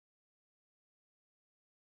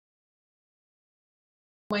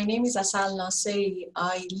My name is Asal Naseri.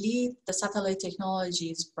 I lead the Satellite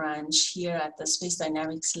Technologies branch here at the Space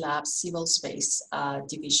Dynamics Lab Civil Space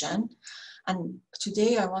Division. And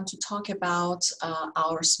today I want to talk about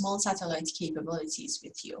our small satellite capabilities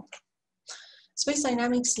with you. Space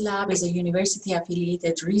Dynamics Lab is a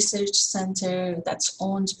university-affiliated research center that's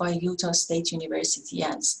owned by Utah State University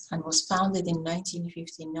and was founded in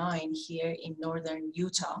 1959 here in northern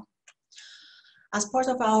Utah. As part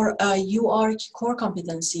of our UR core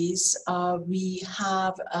competencies, we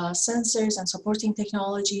have sensors and supporting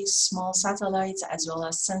technologies, small satellites, as well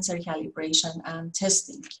as sensor calibration and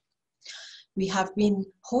testing. We have been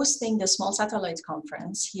hosting the Small Satellite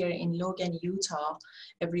Conference here in Logan, Utah,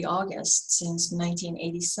 every August since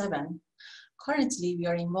 1987. Currently, we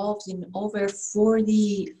are involved in over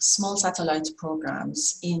 40 small satellite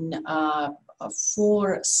programs in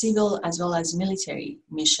 4 civil as well as military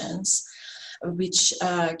missions, which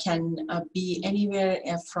can be anywhere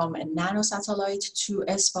from a nanosatellite to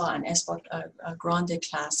ESPA and ESPA Grande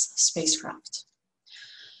class spacecraft.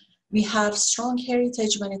 We have strong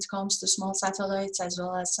heritage when it comes to small satellites as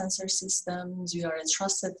well as sensor systems. We are a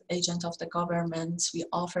trusted agent of the government. We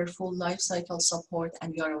offer full lifecycle support,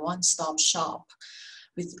 and we are a one-stop shop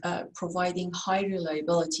with providing high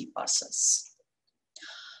reliability buses.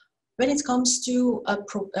 When it comes to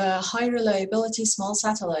high reliability small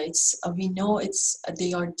satellites, we know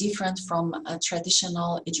they are different from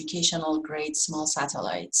traditional educational grade small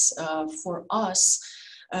satellites. For us,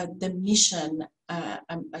 the mission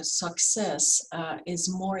success is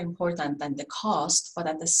more important than the cost, but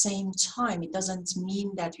at the same time, it doesn't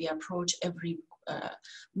mean that we approach every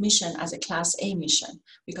mission as a Class A mission,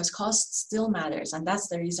 because cost still matters, and that's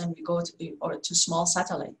the reason we go to small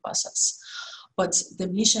satellite buses. But the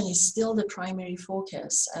mission is still the primary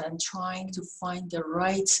focus, and trying to find the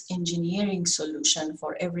right engineering solution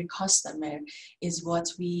for every customer is what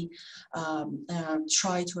we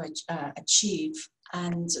try to achieve.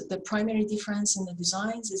 And the primary difference in the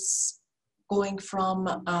designs is going from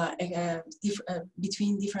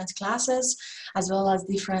between different classes, as well as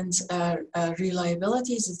different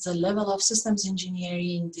reliabilities. It's the level of systems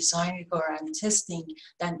engineering, design rigor, and testing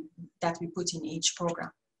that we put in each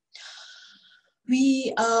program.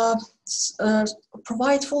 We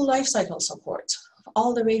provide full lifecycle support,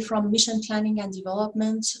 all the way from mission planning and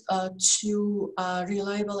development to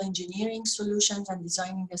reliable engineering solutions and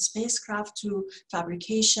designing the spacecraft, to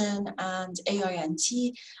fabrication and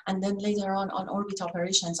AINT, and then later on orbit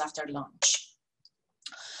operations after launch.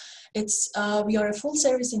 We are a full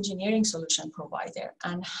service engineering solution provider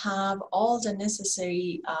and have all the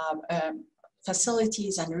necessary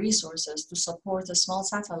facilities and resources to support a small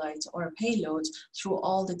satellite or a payload through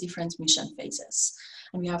all the different mission phases.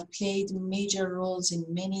 And we have played major roles in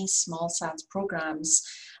many small sat programs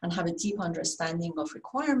and have a deep understanding of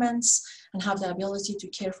requirements and have the ability to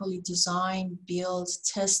carefully design, build,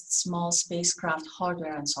 test small spacecraft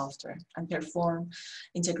hardware and software, and perform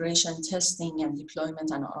integration testing and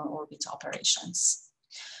deployment and on-orbit operations.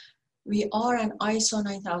 We are an ISO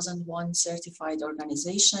 9001 certified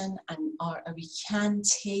organization, and we can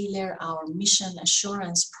tailor our mission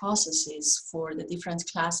assurance processes for the different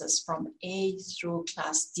classes from A through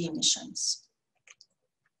Class D missions.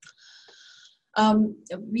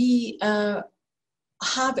 We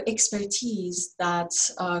have expertise that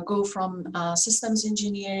go from systems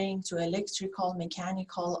engineering to electrical,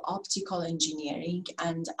 mechanical, optical engineering,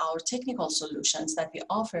 and our technical solutions that we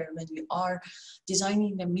offer when we are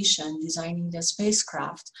designing the mission, designing the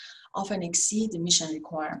spacecraft, often exceed the mission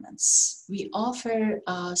requirements. We offer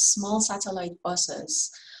small satellite buses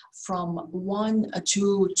from 1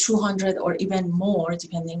 to 200 or even more,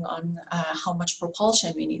 depending on how much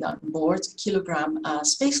propulsion we need on board, kilogram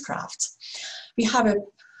spacecraft. We have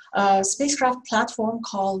a spacecraft platform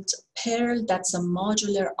called Pearl that's a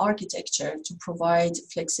modular architecture to provide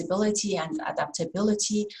flexibility and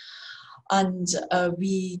adaptability. And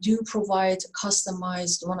we do provide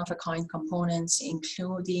customized one-of-a-kind components,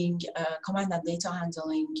 including command and data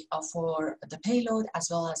handling for the payload, as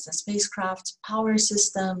well as the spacecraft, power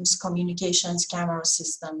systems, communications, camera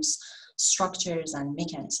systems, structures, and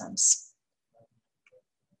mechanisms.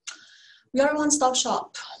 We are a one-stop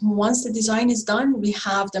shop. Once the design is done, we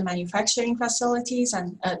have the manufacturing facilities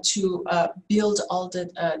and to build all the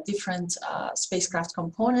different spacecraft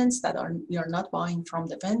components that we are not buying from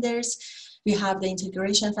the vendors. We have the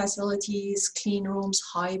integration facilities, clean rooms,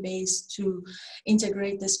 high bays to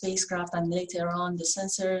integrate the spacecraft, and later on the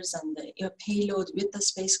sensors and the payload with the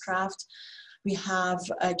spacecraft. We have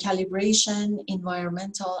calibration,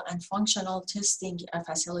 environmental, and functional testing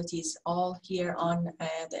facilities all here on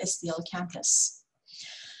the SDL campus.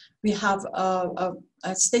 We have a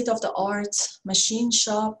state-of-the-art machine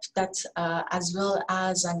shop that, as well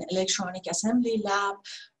as an electronic assembly lab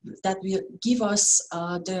that will give us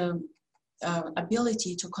the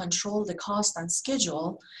ability to control the cost and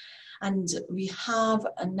schedule. And we have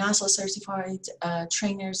a NASA certified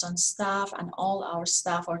trainers on staff, and all our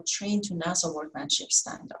staff are trained to NASA workmanship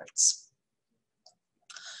standards.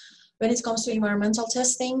 When it comes to environmental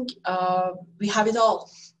testing, we have it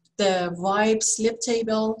all. The vibe slip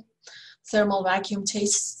table, thermal vacuum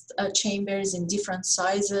test chambers in different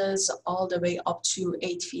sizes, all the way up to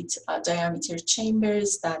 8 feet diameter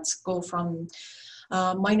chambers that go from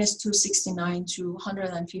minus 269 to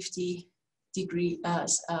 150 degree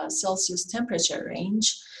Celsius temperature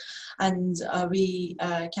range. And we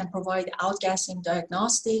can provide outgassing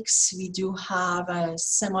diagnostics. We do have a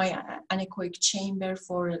semi-anechoic chamber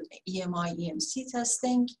for EMI, EMC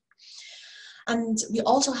testing. And we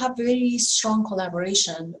also have very strong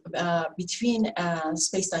collaboration between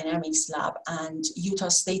Space Dynamics Lab and Utah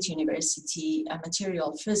State University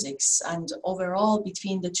Material Physics. And overall,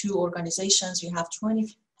 between the two organizations, we have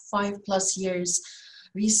 25 plus years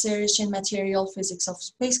research in material physics of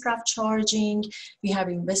spacecraft charging. We have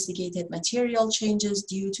investigated material changes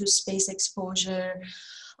due to space exposure.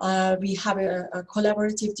 We have a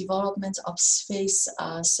collaborative development of space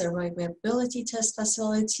survivability test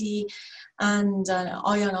facility and an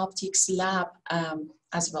ion optics lab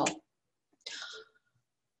as well.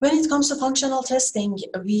 When it comes to functional testing,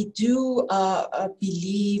 we do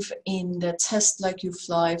believe in the test like you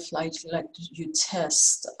fly, fly like you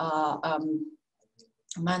test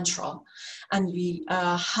mantra, and we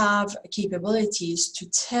have capabilities to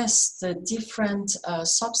test the different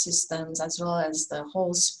subsystems as well as the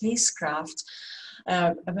whole spacecraft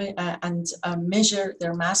and measure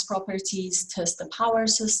their mass properties, test the power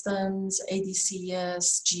systems,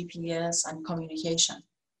 ADCS, GPS, and communication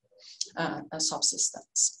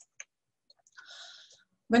subsystems.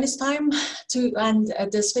 When it's time to, and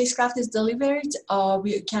the spacecraft is delivered,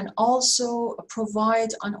 we can also provide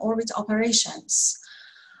on-orbit operations.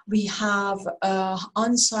 We have an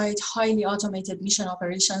on-site, highly automated mission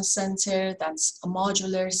operations center that's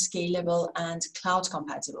modular, scalable, and cloud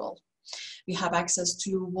compatible. We have access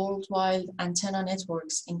to worldwide antenna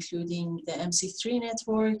networks, including the MC3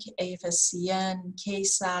 network, AFSCN,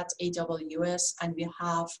 KSAT, AWS, and we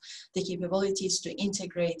have the capabilities to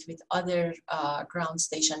integrate with other ground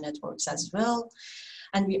station networks as well.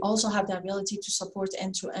 And we also have the ability to support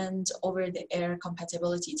end-to-end over-the-air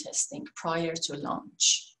compatibility testing prior to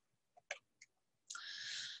launch.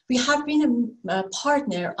 We have been a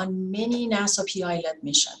partner on many NASA PI-led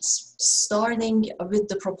missions, starting with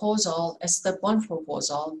the proposal, a step 1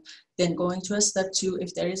 proposal, then going to a step 2,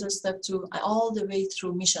 if there is a step 2, all the way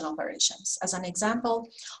through mission operations. As an example,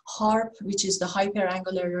 HARP, which is the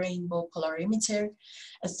Hyperangular Rainbow Polarimeter,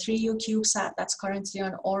 a 3U CubeSat that's currently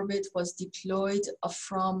on orbit, was deployed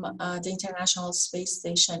from the International Space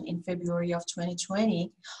Station in February of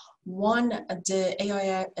 2020. Won the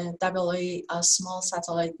AIAA Small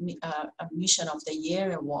Satellite Mission of the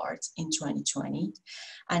Year award in 2020,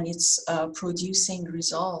 and it's producing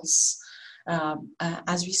results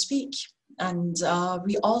as we speak. And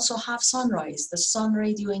we also have Sunrise, the Sun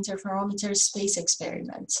Radio Interferometer Space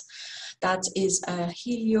Experiment. That is a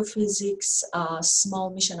heliophysics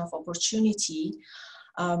small mission of opportunity,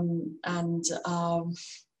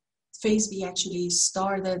 Phase B actually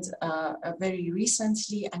started very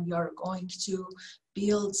recently, and we are going to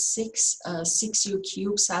build 6 6U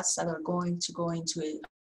CubeSats that are going to go into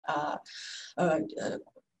a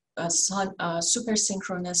super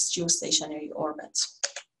synchronous geostationary orbit.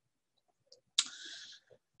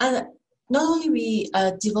 And not only we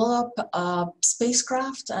develop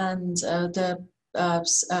spacecraft and the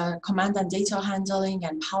command and data handling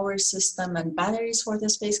and power system and batteries for the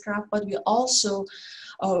spacecraft, but we also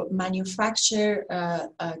manufacture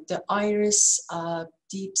the IRIS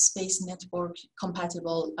Deep Space Network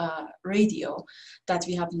compatible radio that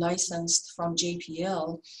we have licensed from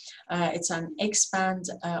JPL. It's an X-band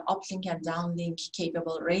uplink and downlink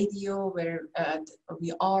capable radio where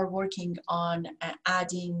we are working on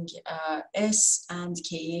adding S and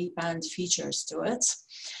Ka band features to it.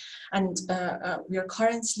 And we are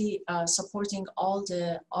currently supporting all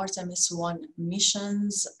the Artemis 1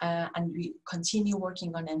 missions, and we continue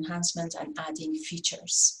working on enhancement and adding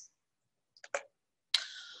features.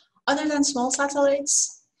 Other than small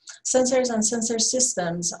satellites, sensors and sensor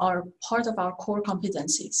systems are part of our core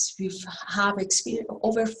competencies. We have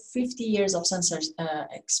over 50 years of sensor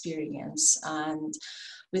experience, and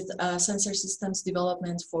with sensor systems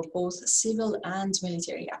development for both civil and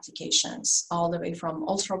military applications, all the way from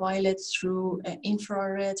ultraviolet through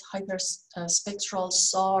infrared, hyperspectral,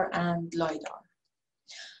 SAR, and LiDAR.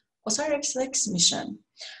 OSIRIS-REx mission.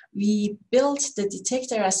 We built the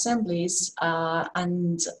detector assemblies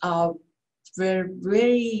and we're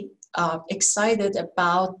very excited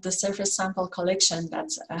about the surface sample collection that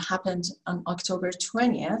happened on October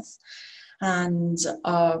 20th. And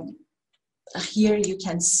here you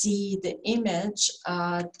can see the image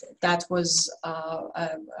that was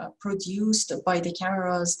produced by the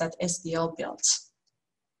cameras that SDL built.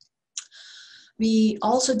 We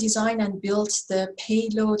also designed and built the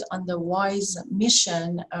payload on the WISE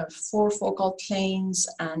mission, 4 focal planes,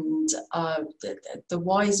 and the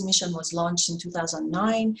WISE mission was launched in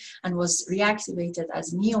 2009 and was reactivated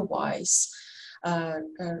as NEO-WISE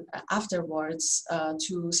afterwards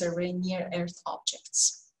to survey near-Earth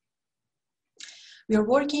objects. We are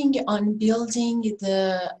working on building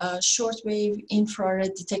the shortwave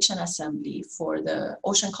infrared detection assembly for the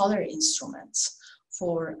ocean color instruments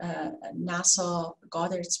for NASA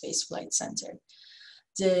Goddard Space Flight Center.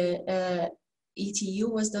 The ETU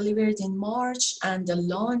was delivered in March, and the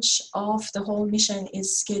launch of the whole mission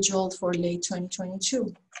is scheduled for late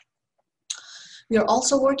 2022. We are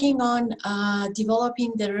also working on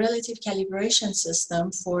developing the relative calibration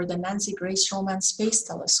system for the Nancy Grace Roman Space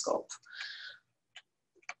Telescope.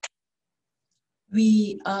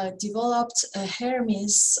 We developed a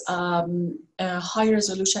Hermes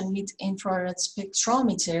high-resolution mid-infrared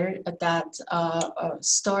spectrometer that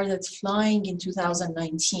started flying in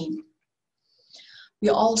 2019. We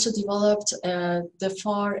also developed the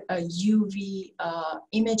far UV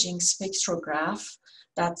imaging spectrograph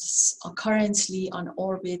that's currently on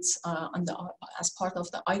orbit as part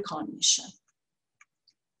of the ICON mission.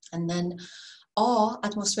 And then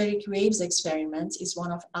atmospheric waves experiment is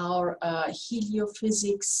one of our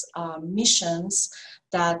heliophysics missions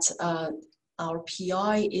that our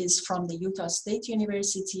PI is from the Utah State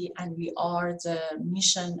University, and we are the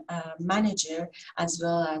mission manager as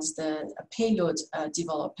well as the payload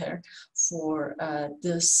developer for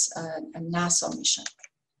this NASA mission.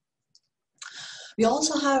 We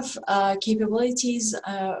also have capabilities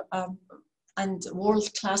and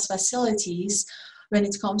world-class facilities when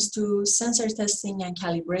it comes to sensor testing and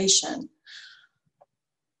calibration.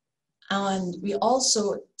 And we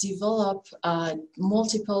also develop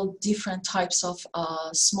multiple different types of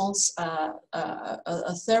small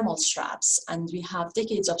thermal straps. And we have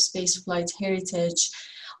decades of spaceflight heritage,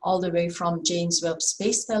 all the way from James Webb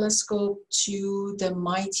Space Telescope to the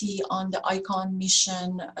MIGHTY on the ICON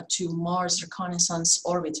mission to Mars Reconnaissance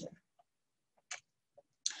Orbiter.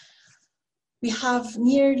 We have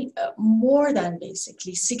nearly more than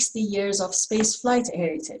basically 60 years of spaceflight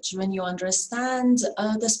heritage when you understand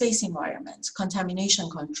the space environment, contamination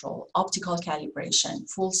control, optical calibration,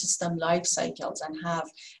 full system life cycles, and have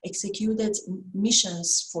executed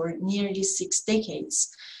missions for nearly 6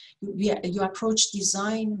 decades. You approach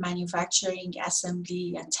design, manufacturing,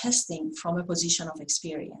 assembly, and testing from a position of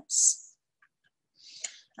experience.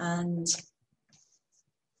 And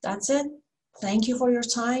that's it. Thank you for your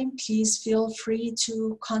time. Please feel free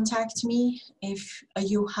to contact me if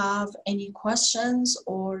you have any questions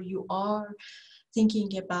or you are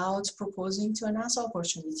thinking about proposing to a NASA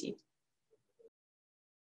opportunity.